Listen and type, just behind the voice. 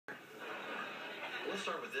Let's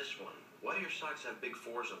start with this one. Why do your socks have big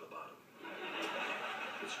fours on the bottom?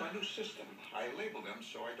 It's my new system. I label them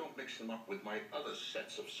so I don't mix them up with my other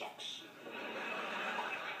sets of socks.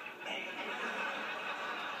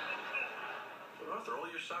 But Arthur, all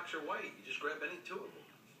your socks are white. You just grab any two of them.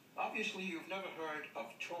 Obviously, you've never heard of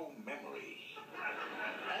toe memory.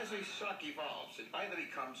 As a sock evolves, it either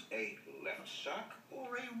becomes a left sock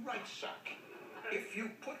or a right sock. If you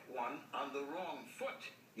put one on the wrong foot,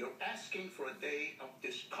 you're asking for a day of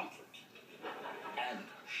discomfort and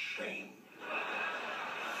shame.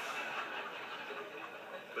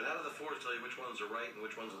 But how do the fours tell you which ones are right and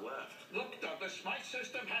which ones are left? Look, Douglas, my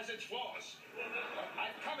system has its flaws.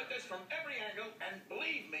 I've come at this from every angle, and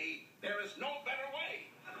believe me, there is no better way.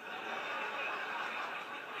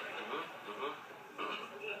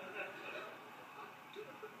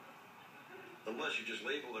 Unless you just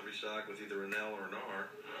labeled every sock with either an L or an R.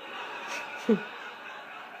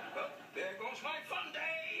 Well, there goes my fun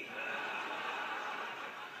day.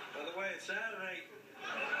 By the way, it's Saturday.